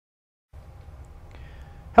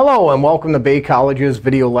Hello and welcome to Bay College's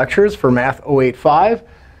video lectures for MATH085.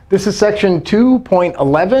 This is section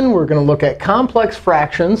 2.11. We're going to look at complex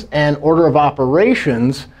fractions and order of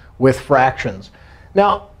operations with fractions.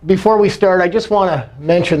 Now, before we start, I just want to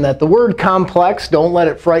mention that the word complex, don't let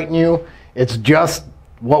it frighten you. It's just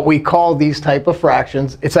what we call these type of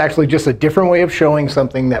fractions. It's actually just a different way of showing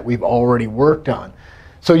something that we've already worked on.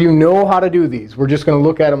 So you know how to do these. We're just going to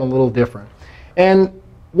look at them a little different. And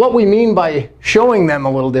what we mean by showing them a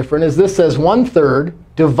little different is this says 1/3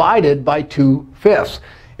 divided by 2/5.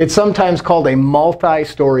 It's sometimes called a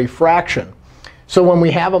multi-story fraction. So when we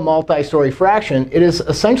have a multi-story fraction, it is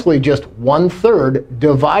essentially just 1/3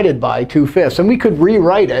 divided by 2/5. And we could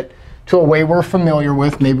rewrite it to a way we're familiar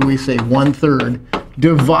with. Maybe we say 1/3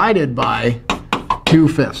 divided by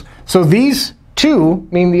 2/5. So these two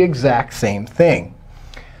mean the exact same thing.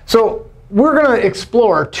 So we're going to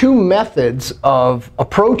explore two methods of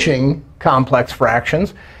approaching complex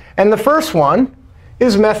fractions. And the first one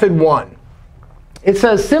is method 1. It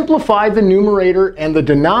says simplify the numerator and the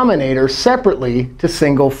denominator separately to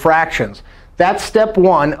single fractions. That's step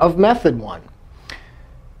 1 of method 1.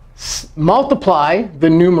 Multiply the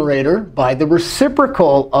numerator by the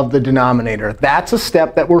reciprocal of the denominator. That's a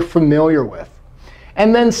step that we're familiar with.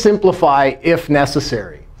 And then simplify if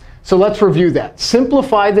necessary. So let's review that.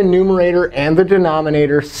 Simplify the numerator and the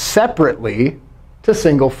denominator separately to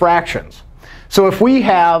single fractions. So if we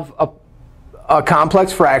have a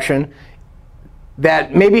complex fraction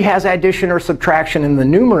that maybe has addition or subtraction in the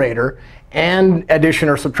numerator and addition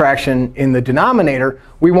or subtraction in the denominator,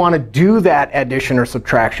 we want to do that addition or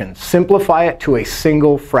subtraction. Simplify it to a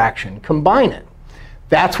single fraction. Combine it.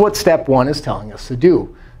 That's what step 1 is telling us to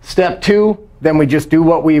do. Step 2, then we just do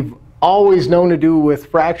what we've always known to do with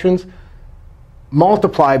fractions,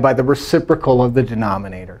 multiply by the reciprocal of the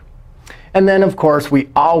denominator. And then, of course, we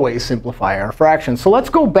always simplify our fractions. So let's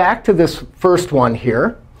go back to this first one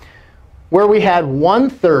here, where we had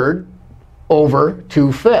 1/3 over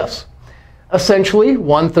 2/5. Essentially,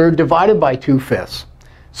 1/3 divided by 2/5.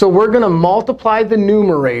 So we're going to multiply the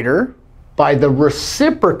numerator by the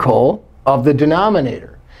reciprocal of the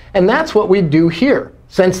denominator. And that's what we do here.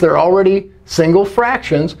 Since they're already single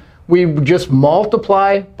fractions, we just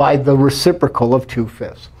multiply by the reciprocal of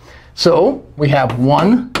 2/5. So we have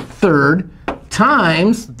 1/3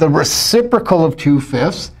 times the reciprocal of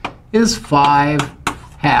 2/5 is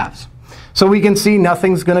 5/2. So we can see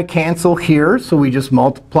nothing's going to cancel here. So we just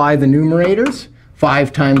multiply the numerators.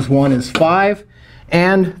 5 times 1 is 5.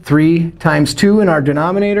 And 3 times 2 in our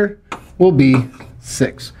denominator will be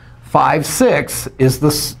 6. 5/6 is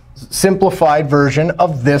the simplified version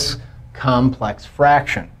of this complex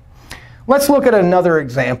fraction. Let's look at another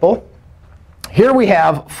example. Here we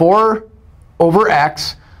have 4 over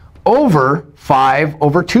x over 5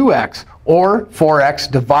 over 2x, or 4x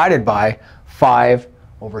divided by 5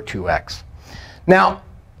 over 2x. Now,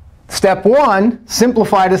 step 1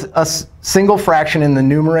 simplified a single fraction in the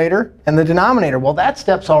numerator and the denominator. Well, that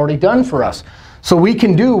step's already done for us. So we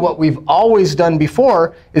can do what we've always done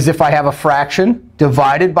before, is if I have a fraction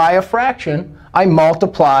divided by a fraction, I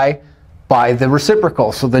multiply by the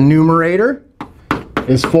reciprocal. So the numerator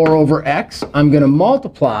is 4 over x. I'm going to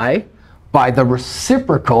multiply by the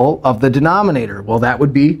reciprocal of the denominator. Well, that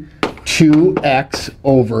would be 2x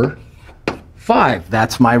over 5.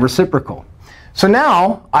 That's my reciprocal. So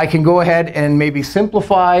now I can go ahead and maybe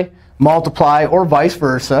simplify, multiply, or vice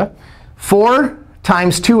versa. 4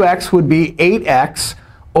 times 2x would be 8x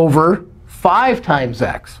over 5 times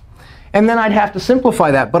x. And then I'd have to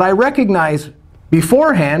simplify that. But I recognize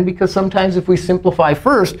beforehand, because sometimes if we simplify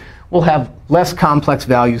first, we'll have less complex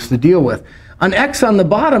values to deal with. An x on the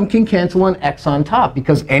bottom can cancel an x on top,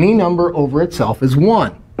 because any number over itself is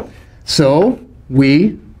 1. So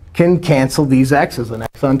we can cancel these x's. An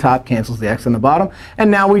x on top cancels the x on the bottom.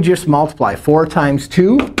 And now we just multiply. 4 times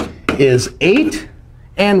 2 is 8.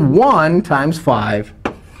 And 1 times 5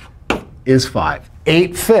 is 5.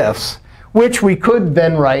 8/5, which we could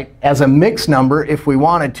then write as a mixed number if we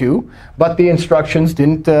wanted to. But the instructions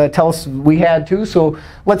didn't tell us we had to. So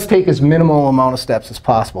let's take as minimal amount of steps as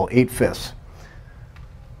possible, 8/5.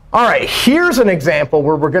 All right, here's an example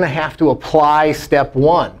where we're going to have to apply step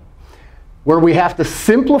 1, where we have to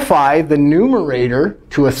simplify the numerator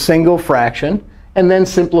to a single fraction and then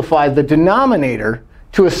simplify the denominator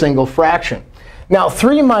to a single fraction. Now,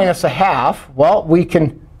 3 minus 1/2, well, we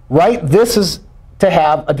can write this as to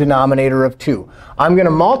have a denominator of 2. I'm going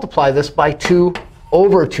to multiply this by 2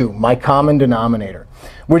 over 2, my common denominator,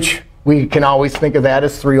 which we can always think of that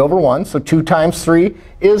as 3 over 1. So 2 times 3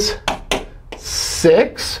 is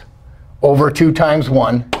 6 over 2 times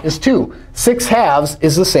 1 is 2. 6 halves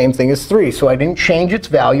is the same thing as 3. So I didn't change its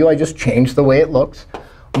value. I just changed the way it looks.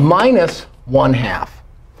 Minus 1 half.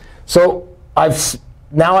 So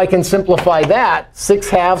now I can simplify that. 6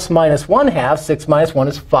 halves minus 1 half. 6 minus 1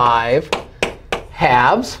 is 5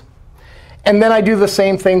 halves. And then I do the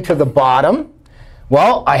same thing to the bottom.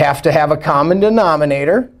 Well, I have to have a common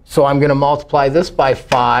denominator. So I'm going to multiply this by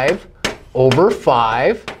 5 over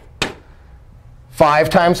 5. 5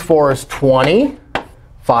 times 4 is 20.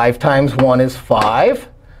 5 times 1 is 5,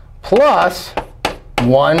 plus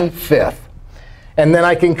 1/5. And then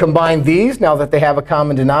I can combine these, now that they have a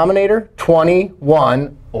common denominator,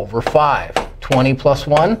 21 over 5. 20 plus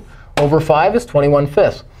 1 over 5 is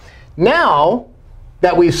 21/5. Now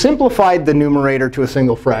that we've simplified the numerator to a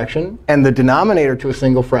single fraction and the denominator to a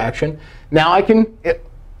single fraction, now I can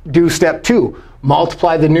do step 2.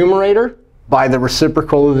 Multiply the numerator by the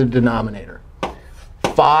reciprocal of the denominator.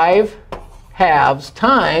 5 halves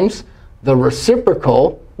times the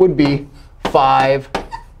reciprocal would be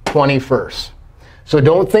 5/21. So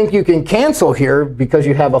don't think you can cancel here because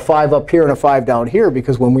you have a 5 up here and a 5 down here,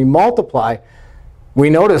 because when we multiply, we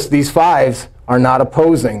notice these 5s are not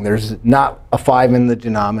opposing. There's not a 5 in the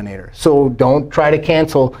denominator. So don't try to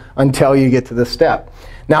cancel until you get to this step.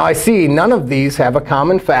 Now I see none of these have a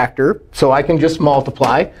common factor, so I can just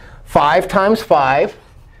multiply. 5 times 5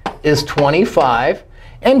 is 25.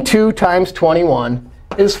 And 2 times 21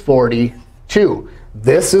 is 42.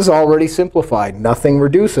 This is already simplified. Nothing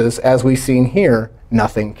reduces. As we've seen here,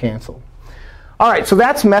 nothing canceled. All right, so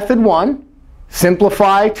that's method 1.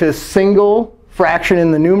 Simplify to single fraction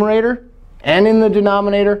in the numerator and in the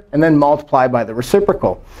denominator, and then multiply by the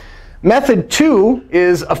reciprocal. Method 2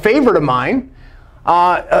 is a favorite of mine.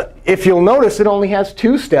 If you'll notice, it only has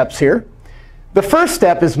 2 steps here. The first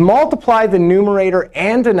step is multiply the numerator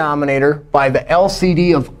and denominator by the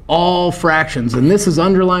LCD of all fractions. And this is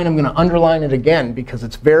underlined. I'm going to underline it again because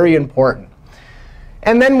it's very important.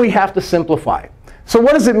 And then we have to simplify. So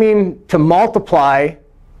what does it mean to multiply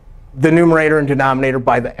the numerator and denominator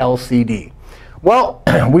by the LCD? Well,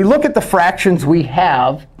 we look at the fractions we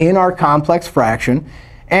have in our complex fraction,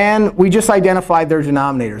 and we just identify their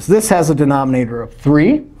denominators. This has a denominator of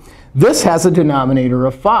 3. This has a denominator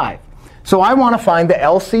of 5. So I want to find the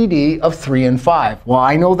LCD of 3 and 5. Well,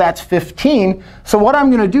 I know that's 15. So what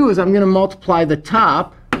I'm going to do is I'm going to multiply the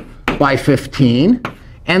top by 15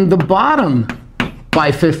 and the bottom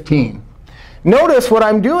by 15. Notice what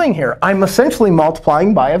I'm doing here. I'm essentially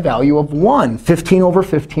multiplying by a value of 1. 15 over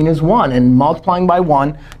 15 is 1. And multiplying by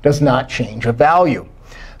 1 does not change a value.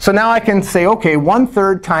 So now I can say, OK,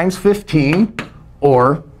 1/3 times 15,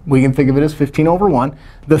 or we can think of it as 15 over 1.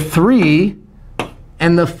 The 3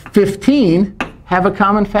 and the 15 have a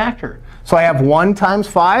common factor. So I have 1 times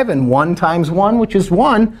 5 and 1 times 1, which is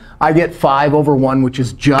 1. I get 5 over 1, which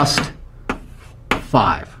is just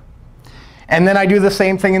 5. And then I do the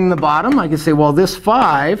same thing in the bottom. I can say, well, this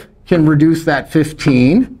 5 can reduce that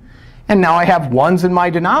 15. And now I have 1s in my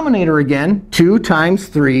denominator again. 2 times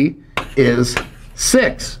 3 is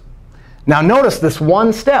 6. Now notice this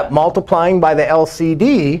one step, multiplying by the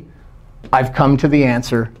LCD, I've come to the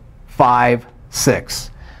answer 5,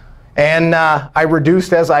 6. And I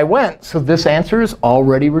reduced as I went. So this answer is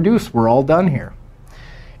already reduced. We're all done here.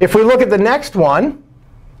 If we look at the next one,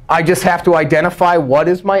 I just have to identify what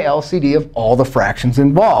is my LCD of all the fractions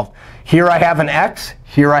involved. Here I have an x.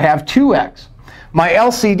 Here I have 2x. My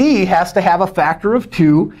LCD has to have a factor of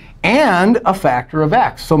 2 and a factor of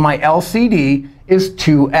x. So my LCD is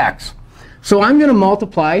 2x. So I'm going to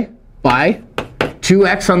multiply by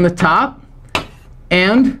 2x on the top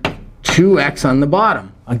and 2x on the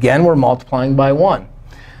bottom. Again, we're multiplying by 1.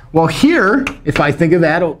 Well, here, if I think of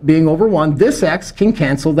that being over 1, this x can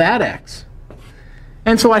cancel that x.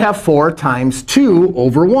 And so I have 4 times 2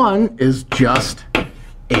 over 1 is just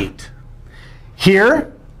 8.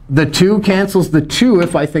 Here, the 2 cancels the 2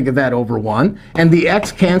 if I think of that over 1. And the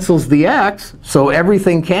x cancels the x. So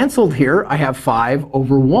everything canceled here. I have 5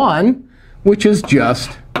 over 1, which is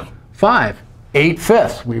just 5.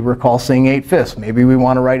 8/5. We recall saying 8/5. Maybe we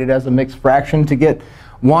want to write it as a mixed fraction to get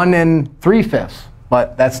 1 and 3/5.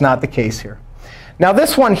 But that's not the case here. Now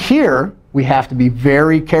this one here, we have to be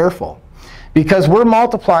very careful, because we're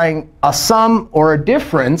multiplying a sum or a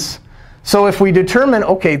difference. So if we determine,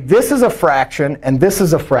 OK, this is a fraction and this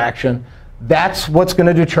is a fraction, that's what's going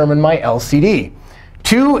to determine my LCD.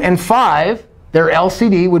 2 and 5, their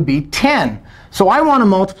LCD would be 10. So I want to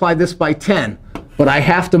multiply this by 10. But I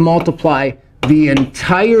have to multiply the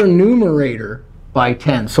entire numerator by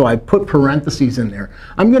 10. So I put parentheses in there.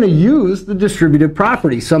 I'm going to use the distributive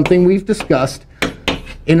property, something we've discussed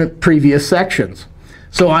in previous sections.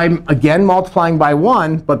 So I'm, again, multiplying by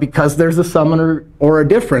 1. But because there's a sum or a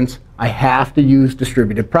difference, I have to use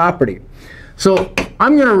distributive property. So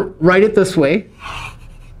I'm going to write it this way.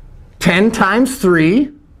 10 times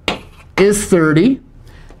 3 is 30.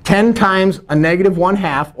 10 times a negative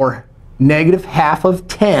 1/2, or negative half of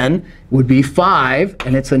 10, would be 5.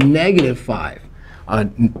 And it's a negative 5. A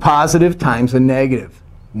positive times a negative.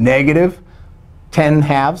 Negative 10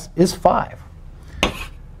 halves is 5.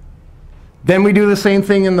 Then we do the same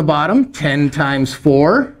thing in the bottom. 10 times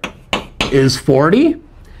 4 is 40.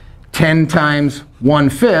 10 times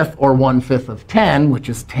 1/5, or 1/5 of 10, which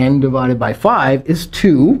is 10 divided by 5, is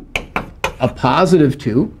 2, a positive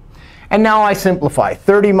 2. And now I simplify.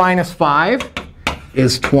 30 minus 5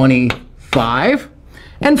 is 25.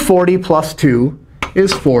 And 40 plus 2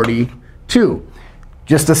 is 42.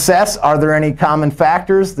 Just assess, are there any common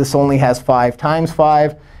factors? This only has 5 times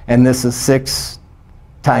 5. And this is 6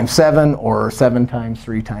 times 7, or 7 times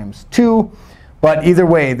 3 times 2. But either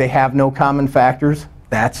way, they have no common factors.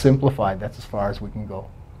 That's simplified. That's as far as we can go.